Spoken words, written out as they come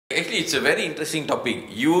Actually, it's a very interesting topic.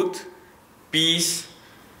 Youth, peace.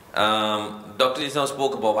 Dr. Islam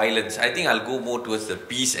spoke about violence. I think I'll go more towards the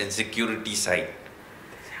peace and security side.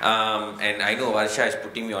 And I know Varsha is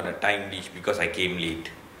putting me on a time leash because I came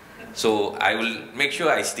late. So I will make sure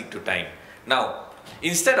I stick to time. Now,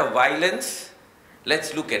 instead of violence,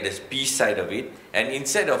 let's look at the peace side of it. And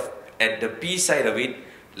instead of at the peace side of it,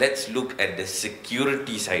 let's look at the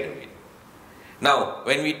security side of it. Now,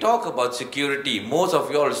 when we talk about security, most of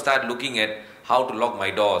you all start looking at how to lock my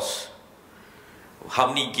doors. How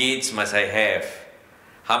many gates must I have?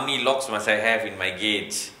 How many locks must I have in my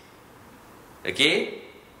gates? Okay?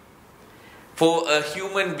 For a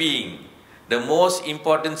human being, the most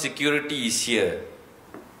important security is here.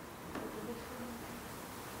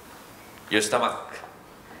 Your stomach.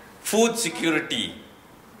 Food security.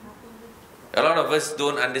 A lot of us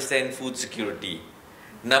don't understand food security.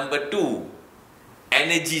 Number two,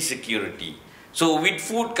 energy security. So with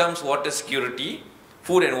food comes water security.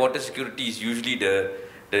 Food and water security is usually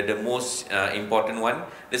the most important one.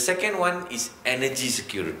 The second one is energy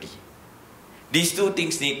security. These two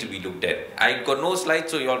things need to be looked at. I got no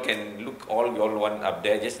slides, so you all can look all you all want up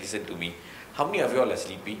there. Just listen to me. How many of you all are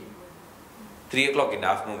sleepy? 3 o'clock in the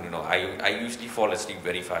afternoon, you know, I usually fall asleep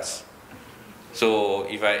very fast. So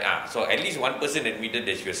if so at least one person admitted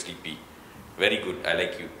that you are sleepy. Very good. I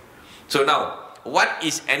like you. So now, what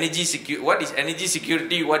is energy security? What is energy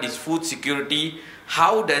security? What is food security?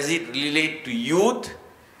 How does it relate to youth?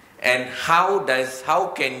 And how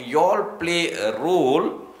can you all play a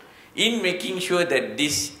role in making sure that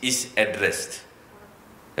this is addressed?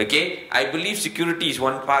 Okay, I believe security is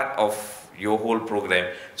one part of your whole program.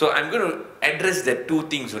 So I'm going to address the two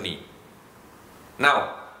things only.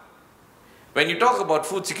 Now, when you talk about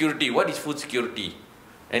food security, what is food security?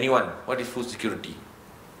 Anyone? What is food security?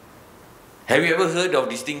 Have you ever heard of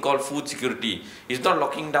this thing called food security? It's not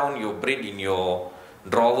locking down your bread in your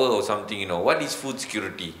drawer or something, you know. What is food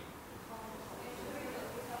security?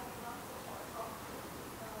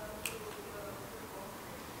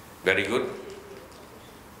 Very good.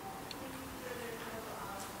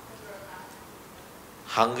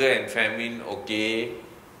 Hunger and famine, okay.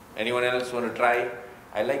 Anyone else want to try?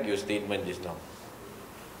 I like your statement just now.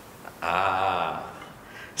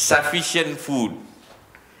 Sufficient food.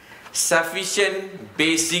 Sufficient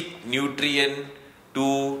basic nutrient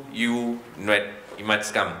to you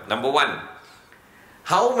must come. Number one,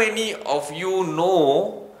 how many of you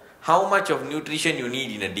know how much of nutrition you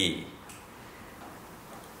need in a day?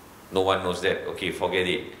 No one knows that. Okay, forget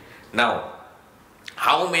it. Now,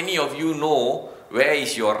 how many of you know where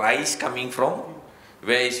is your rice coming from?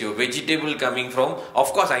 Where is your vegetable coming from?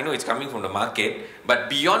 Of course, I know it's coming from the market, but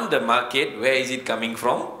beyond the market, where is it coming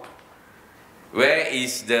from? Where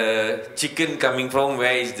is the chicken coming from?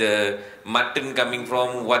 Where is the mutton coming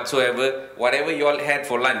from? Whatsoever, whatever you all had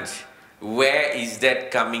for lunch, where is that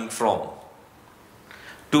coming from?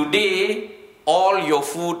 Today, all your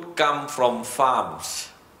food come from farms.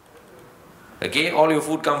 Okay, all your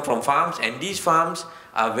food come from farms, and these farms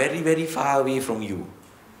are very, very far away from you.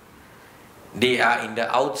 They are in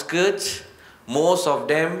the outskirts. Most of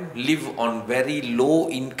them live on very low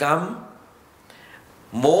income.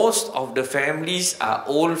 Most of the families are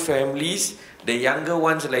old families. The younger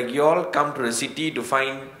ones like you all come to the city to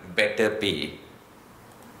find better pay.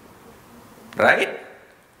 Right?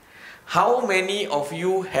 How many of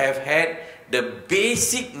you have had the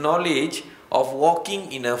basic knowledge of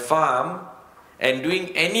walking in a farm and doing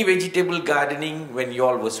any vegetable gardening when you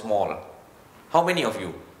all were small? How many of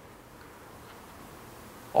you?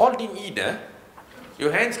 All didn't eat, eh?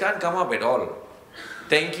 Your hands can't come up at all.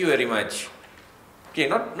 Thank you very much. Okay,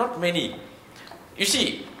 not many. You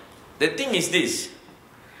see, the thing is this.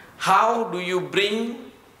 How do you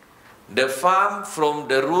bring the farm from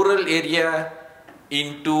the rural area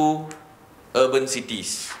into urban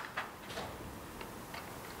cities?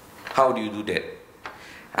 How do you do that?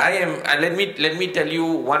 Let me tell you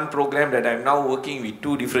one program that I'm now working with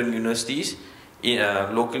two different universities,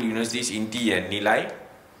 local universities, Inti and Nilai.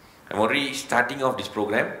 I'm already starting off this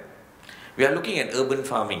program. We are looking at urban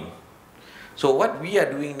farming. So what we are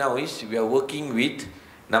doing now is we are working with,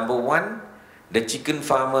 number one, the chicken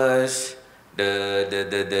farmers,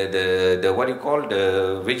 the what you call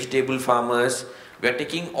the vegetable farmers. We are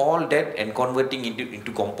taking all that and converting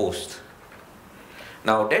into compost.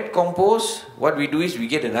 Now that compost, what we do is we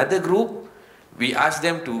get another group, we ask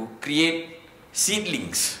them to create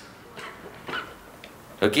seedlings.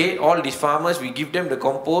 Okay, all these farmers, we give them the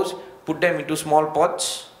compost, put them into small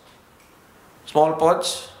pots,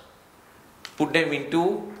 put them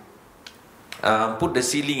into put the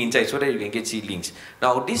seedling inside so that you can get seedlings.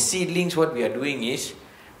 Now these seedlings, what we are doing is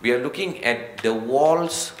we are looking at the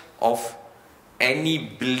walls of any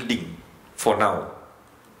building for now.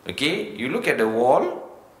 Okay, you look at the wall.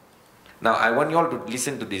 Now I want you all to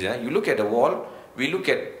listen to this. You look at the wall, we look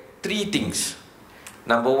at three things.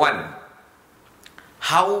 Number one,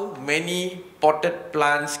 how many potted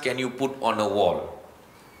plants can you put on a wall?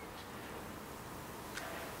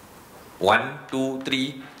 1, 2,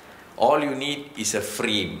 3. All you need is a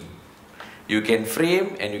frame. You can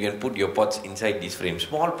frame and you can put your pots inside this frame.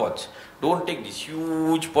 Small pots. Don't take this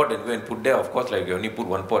huge pot and go and put there. Of course, like you only put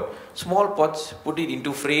one pot. Small pots, put it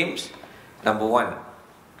into frames. Number one.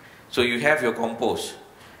 So you have your compost.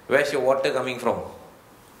 Where's your water coming from?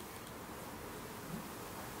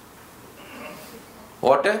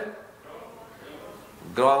 Water?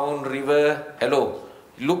 Ground, river. Hello.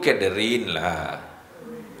 Look at the rain lah.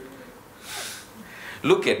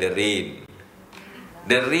 Look at the rain.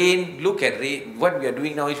 The rain, look at rain. What we are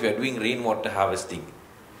doing now is we are doing rainwater harvesting.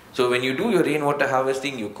 So when you do your rainwater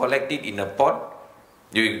harvesting, you collect it in a pot,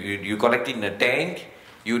 you collect it in a tank,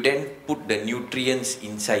 you then put the nutrients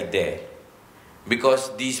inside there.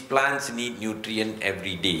 Because these plants need nutrient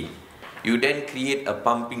every day. You then create a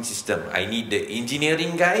pumping system. I need the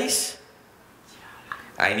engineering guys,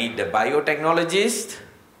 I need the biotechnologist,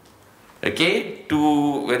 okay,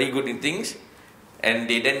 two very good things. And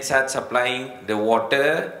they then start supplying the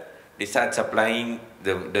water, they start supplying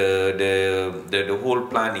the whole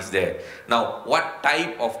plant is there. Now, what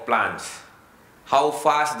type of plants? How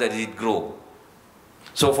fast does it grow?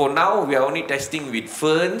 So for now, we are only testing with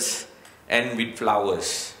ferns and with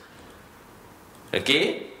flowers.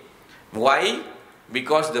 Okay? Why?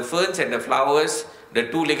 Because the ferns and the flowers, the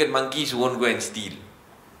two-legged monkeys won't go and steal.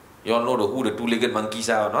 You all know who the two-legged monkeys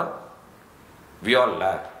are or not? We all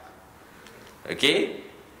are. Okay,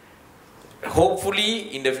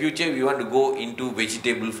 hopefully in the future we want to go into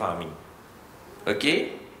vegetable farming.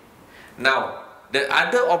 Okay, now the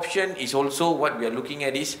other option is also what we are looking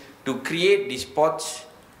at is to create these pots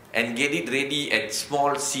and get it ready at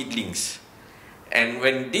small seedlings. And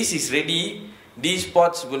when this is ready, these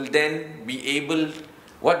pots will then be able,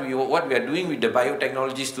 what we are doing with the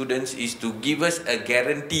biotechnology students is to give us a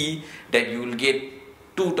guarantee that you will get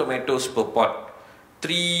 2 tomatoes per pot,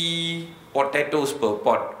 3 potatoes per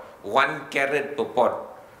pot, 1 carrot per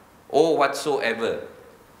pot, or whatsoever.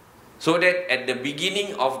 So that at the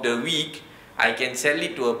beginning of the week, I can sell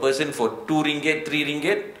it to a person for 2 ringgit, 3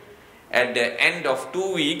 ringgit. At the end of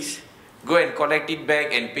 2 weeks, go and collect it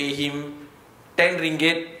back and pay him 10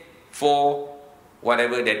 ringgit for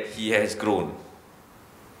whatever that he has grown.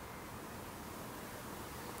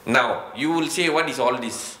 Now, you will say, what is all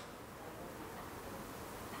this?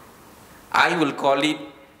 I will call it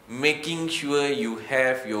making sure you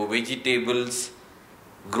have your vegetables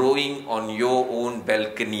growing on your own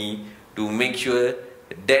balcony, to make sure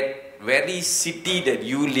that very city that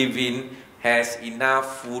you live in has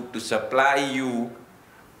enough food to supply you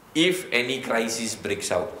if any crisis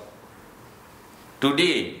breaks out.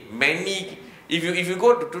 Today, if you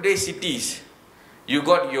go to today's cities, you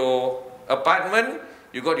got your apartment,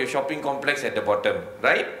 you got your shopping complex at the bottom,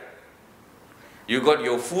 right? You got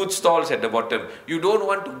your food stalls at the bottom. You don't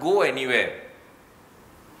want to go anywhere.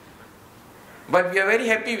 But we are very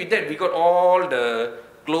happy with that. We got all the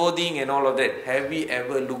clothing and all of that. Have we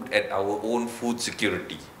ever looked at our own food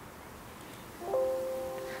security?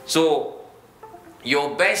 So,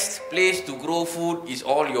 your best place to grow food is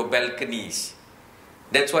all your balconies.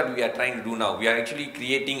 That's what we are trying to do now. We are actually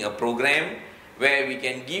creating a program where we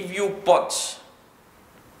can give you pots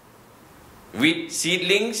with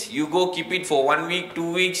seedlings. You go keep it for 1 week,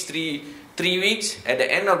 2 weeks, 3 weeks. At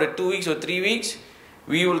the end of the 2 weeks or 3 weeks,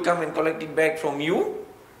 we will come and collect it back from you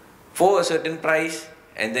for a certain price,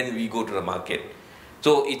 and then we go to the market.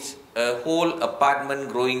 So it's a whole apartment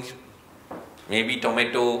growing maybe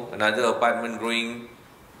tomato, another apartment growing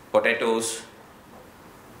potatoes,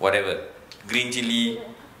 whatever. Green chili.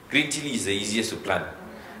 Green chili is the easiest to plant.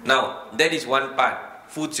 Now, that is one part,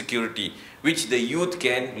 food security, which the youth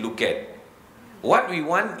can look at. What we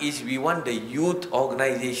want is, we want the youth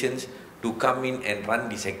organizations to come in and run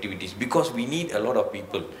these activities, because we need a lot of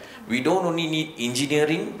people. We don't only need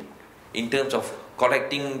engineering in terms of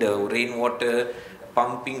collecting the rainwater,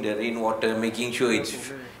 pumping the rainwater, making sure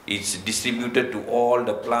it's distributed to all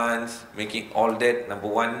the plants, making all that, number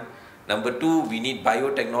one. Number two, we need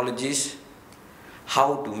biotechnologists,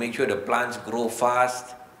 how to make sure the plants grow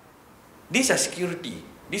fast. These are security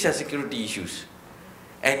issues.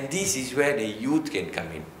 And this is where the youth can come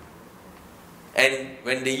in. And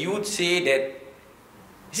when the youth say that,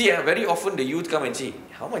 see, very often the youth come and say,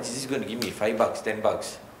 how much is this going to give me? $5,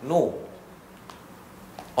 $10? No.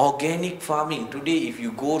 Organic farming. Today, if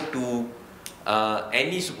you go to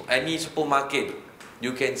any supermarket,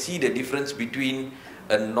 you can see the difference between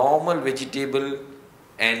a normal vegetable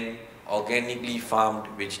and organically farmed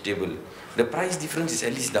vegetable. The price difference is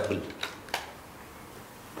at least double.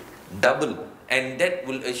 Double. And that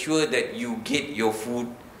will assure that you get your food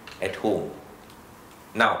at home.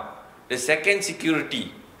 Now, the second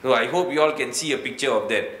security. So I hope you all can see a picture of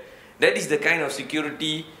that. That is the kind of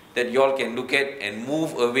security that you all can look at and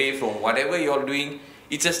move away from whatever you all doing.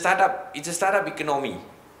 It's a startup. It's a startup economy.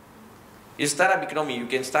 It's a startup economy. You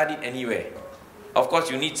can start it anywhere. Of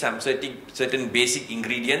course, you need some certain basic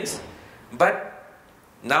ingredients. But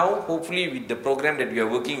now, hopefully, with the program that we are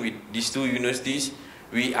working with these two universities,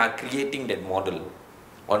 we are creating that model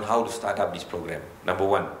on how to start up this program. Number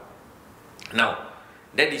one. Now,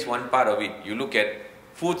 that is one part of it. You look at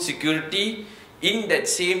food security. In that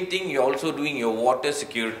same thing, you're also doing your water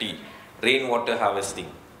security, rainwater harvesting.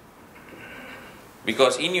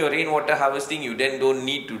 Because in your rainwater harvesting, you then don't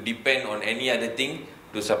need to depend on any other thing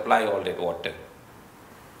to supply all that water.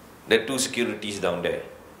 There are two securities down there.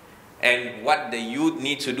 And what the youth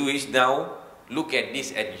needs to do is now look at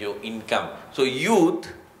this at your income. So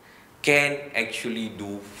youth can actually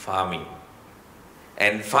do farming.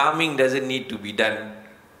 And farming doesn't need to be done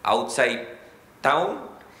outside town.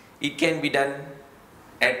 It can be done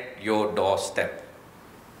at your doorstep.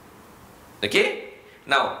 Okay?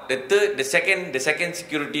 Now, the second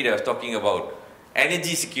security that I was talking about,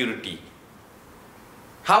 energy security.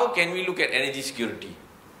 How can we look at energy security?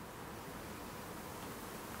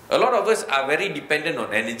 A lot of us are very dependent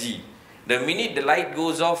on energy. The minute the light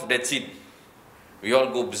goes off, that's it. We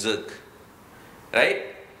all go berserk.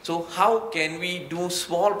 Right? So how can we do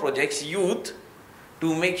small projects, youth,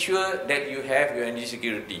 to make sure that you have your energy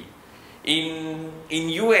security? In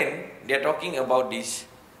UN, they are talking about this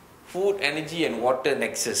food, energy and water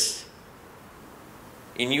nexus.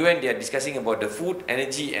 In UN, they are discussing about the food,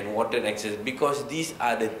 energy and water nexus because these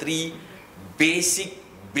are the three basic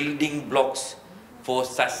building blocks for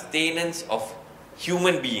sustenance of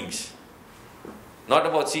human beings. Not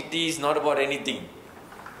about cities, not about anything.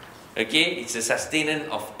 Okay, it's a sustenance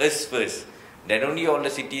of us first. Then only all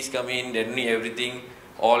the cities come in, then only everything,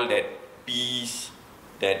 all that peace,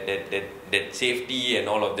 that safety and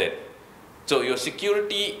all of that. So your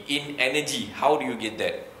security in energy, how do you get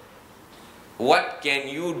that? What can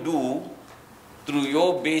you do through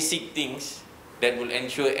your basic things that will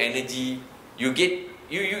ensure energy?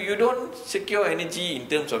 You don't secure energy in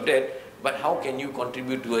terms of that, but how can you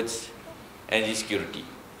contribute towards energy security?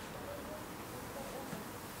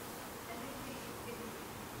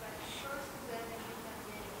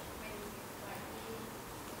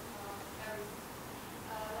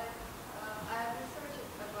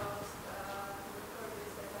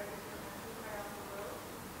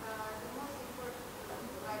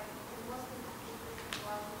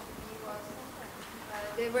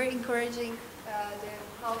 They were encouraging the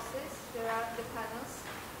houses, there are the panels,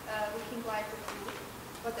 we can light the food,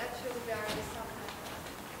 but actually there are the sun panels.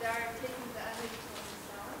 They are taking the energy from the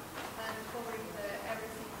sun and covering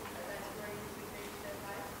everything that's going to be their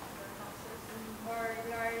life in their houses. Or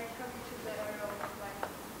they are coming to the area of like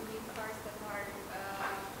new cars that are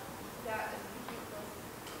vehicles,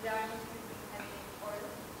 they are not using any oil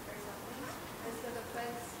or something. Instead of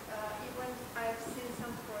that, even I've seen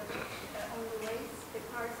some projects on the ways, the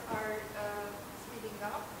cars are speeding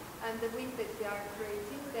up, and the wind that they are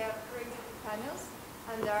creating panels,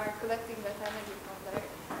 and they are collecting that energy from there.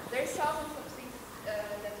 There's thousands of things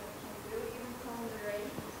that we can do, even from the rain.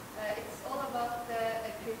 It's all about the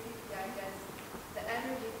creativity, I guess. The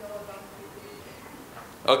energy is all about creativity.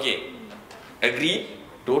 Okay, agree,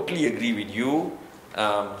 totally agree with you.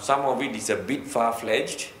 Some of it is a bit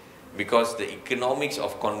far-fetched because the economics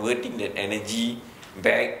of converting that energy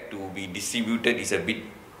back to be distributed is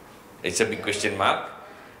it's a big question mark.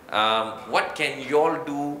 What can you all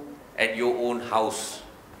do at your own house?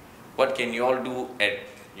 What can you all do at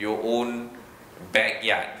your own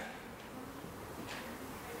backyard?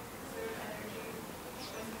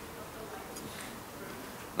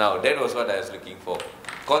 Now that was what I was looking for.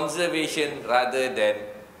 Conservation rather than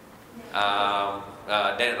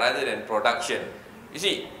production. You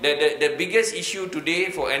see, the biggest issue today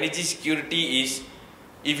for energy security is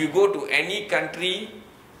if you go to any country,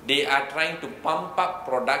 they are trying to pump up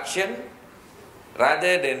production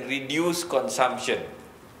rather than reduce consumption.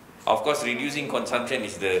 Of course, reducing consumption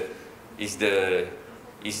is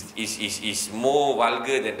more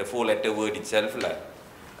vulgar than the four-letter word itself,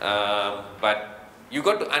 but you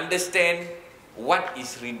got to understand what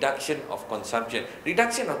is reduction of consumption.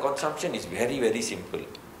 Reduction of consumption is very, very simple.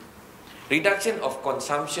 Reduction of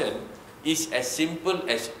consumption is as simple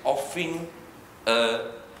as offing a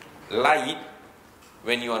light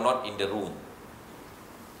when you are not in the room.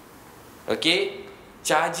 Okay?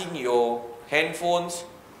 Charging your handphones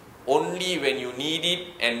only when you need it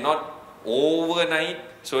and not overnight,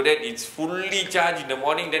 so that it's fully charged in the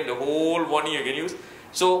morning, then the whole morning you can use.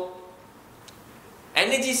 So,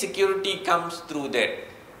 energy security comes through that.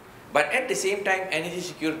 But at the same time, energy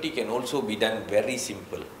security can also be done very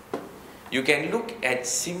simple. You can look at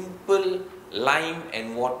simple lime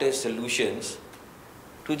and water solutions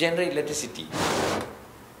to generate electricity.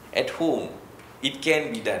 At home, it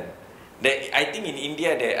can be done. I think in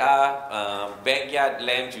India there are backyard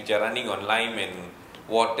lamps which are running on lime and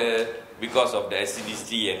water because of the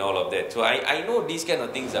acidity and all of that. So I know these kind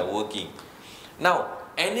of things are working. Now,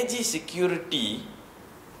 energy security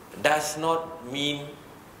does not mean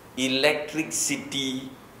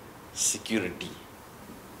electricity security.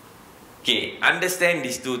 Okay, understand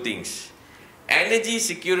these two things. Energy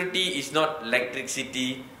security is not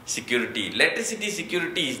electricity security. Electricity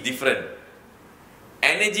security is different.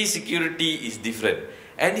 Energy security is different.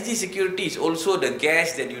 Energy security is also the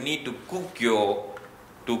gas that you need to cook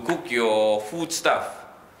your food stuff.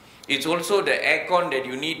 It's also the aircon that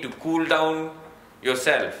you need to cool down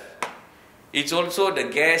yourself. It's also the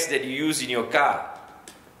gas that you use in your car.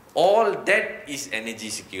 All that is energy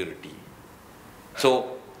security.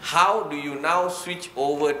 So, how do you now switch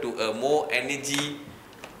over to a more energy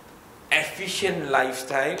efficient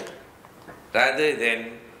lifestyle rather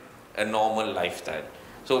than a normal lifestyle?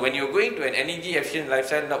 So when you're going to an energy efficient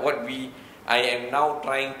lifestyle, I am now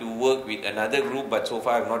trying to work with another group, but so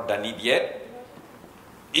far I've not done it yet,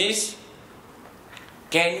 is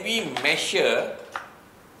can we measure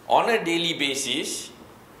on a daily basis,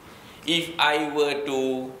 if I were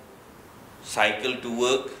to cycle to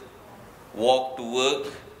work, walk to work,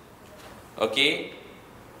 okay,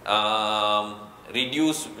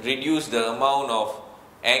 reduce the amount of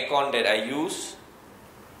aircon that I use,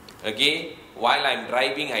 okay, while I'm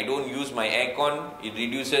driving I don't use my aircon, it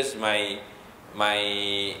reduces my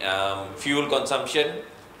fuel consumption.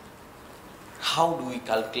 How do we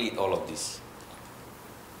calculate all of this?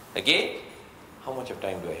 Okay, how much of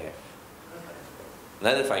time do I have?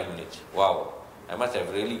 Another 5 minutes. Wow, I must have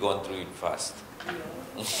really gone through it fast.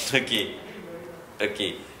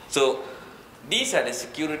 Okay, so these are the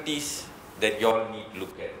securities that you all need to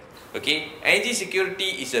look at. Okay, energy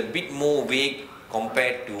security is a bit more vague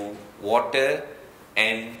compared to water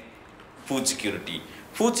and food security.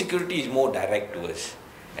 Food security is more direct to us,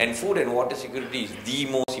 and food and water security is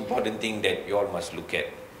the most important thing that you all must look at.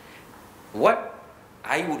 What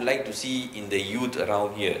I would like to see in the youth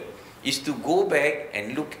around here is to go back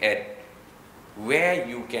and look at where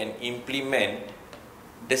you can implement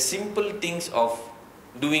the simple things of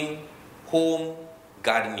doing home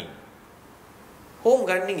gardening. Home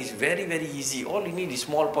gardening is very, very easy. All you need is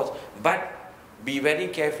small pots. But be very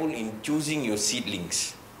careful in choosing your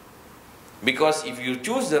seedlings. Because if you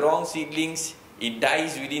choose the wrong seedlings, it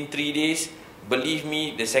dies within 3 days. Believe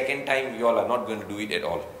me, the second time you all are not going to do it at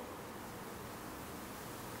all.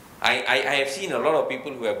 I have seen a lot of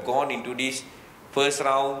people who have gone into this first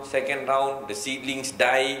round, second round, the seedlings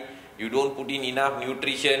die, you don't put in enough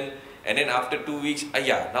nutrition, and then after 2 weeks,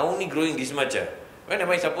 now only growing this much. When am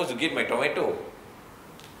I supposed to get my tomato?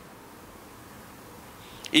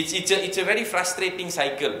 It's a very frustrating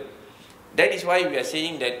cycle. That is why we are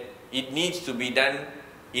saying that it needs to be done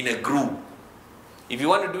in a group. If you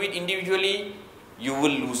want to do it individually, you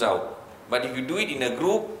will lose out. But if you do it in a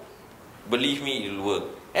group, believe me, it will work.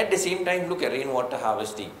 At the same time, look at rainwater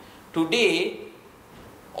harvesting. Today,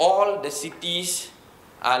 all the cities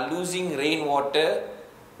are losing rainwater.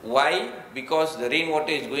 Why? Because the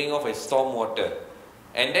rainwater is going off as storm water.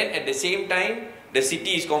 And then at the same time, the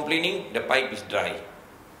city is complaining the pipe is dry.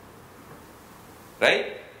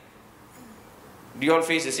 Right? Do you all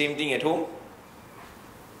face the same thing at home?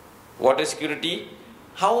 Water security.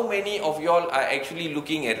 How many of you all are actually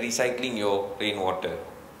looking at recycling your rainwater?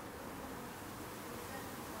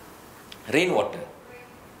 Rainwater.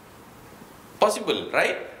 Possible,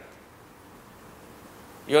 right?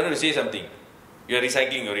 You wanted to say something. You are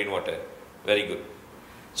recycling your rainwater. Very good.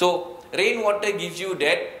 So, rainwater gives you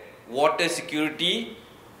that water security.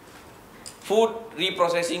 Food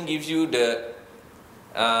reprocessing gives you the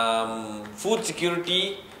food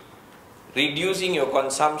security. Reducing your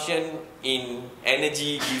consumption in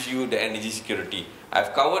energy gives you the energy security.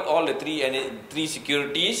 I've covered all the three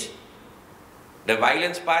securities. The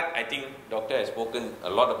violence part, I think Doctor has spoken a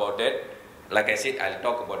lot about that. Like I said, I'll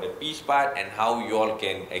talk about the peace part and how you all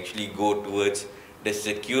can actually go towards the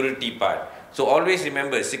security part. So always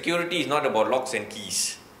remember, security is not about locks and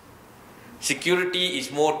keys. Security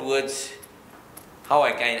is more towards how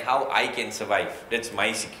I can survive. That's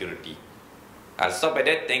my security. I'll stop at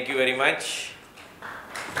that. Thank you very much.